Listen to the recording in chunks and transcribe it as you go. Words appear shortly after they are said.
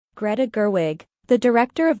Greta Gerwig, the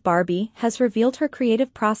director of Barbie, has revealed her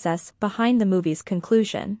creative process behind the movie's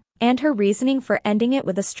conclusion, and her reasoning for ending it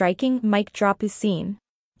with a striking mic drop scene.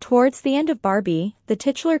 Towards the end of Barbie, the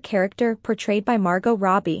titular character portrayed by Margot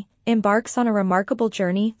Robbie embarks on a remarkable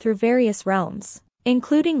journey through various realms,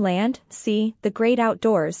 including land, sea, the great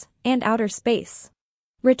outdoors, and outer space.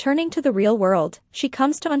 Returning to the real world, she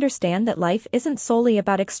comes to understand that life isn't solely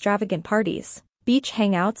about extravagant parties, beach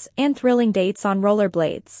hangouts, and thrilling dates on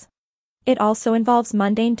rollerblades. It also involves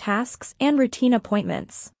mundane tasks and routine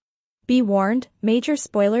appointments. Be warned, major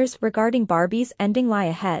spoilers regarding Barbie's ending lie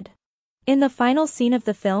ahead. In the final scene of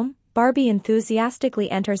the film, Barbie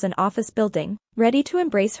enthusiastically enters an office building, ready to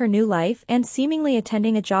embrace her new life and seemingly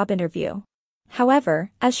attending a job interview.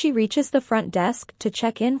 However, as she reaches the front desk to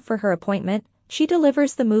check in for her appointment, she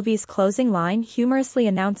delivers the movie's closing line, humorously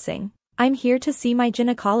announcing, "I'm here to see my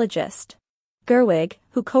gynecologist." Gerwig,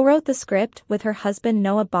 who co-wrote the script with her husband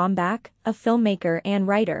Noah Baumbach, a filmmaker and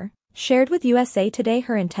writer, shared with USA Today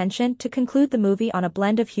her intention to conclude the movie on a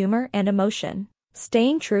blend of humor and emotion,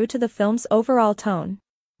 staying true to the film's overall tone.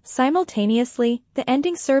 Simultaneously, the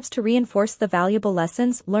ending serves to reinforce the valuable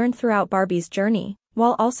lessons learned throughout Barbie's journey,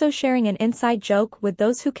 while also sharing an inside joke with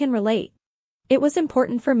those who can relate. "It was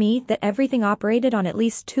important for me that everything operated on at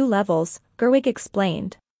least two levels," Gerwig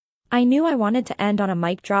explained. "I knew I wanted to end on a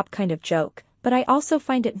mic drop kind of joke, but I also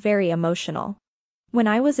find it very emotional. When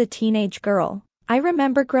I was a teenage girl, I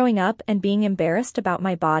remember growing up and being embarrassed about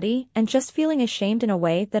my body and just feeling ashamed in a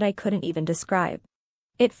way that I couldn't even describe.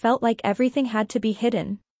 It felt like everything had to be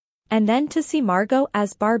hidden. And then to see Margot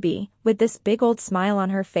as Barbie, with this big old smile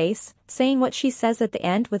on her face, saying what she says at the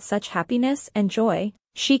end with such happiness and joy,"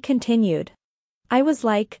 she continued. "I was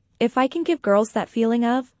like, if I can give girls that feeling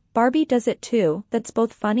of, Barbie does it too, that's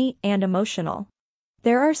both funny and emotional."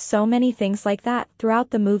 There are so many things like that throughout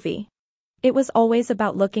the movie. It was always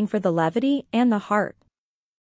about looking for the levity and the heart,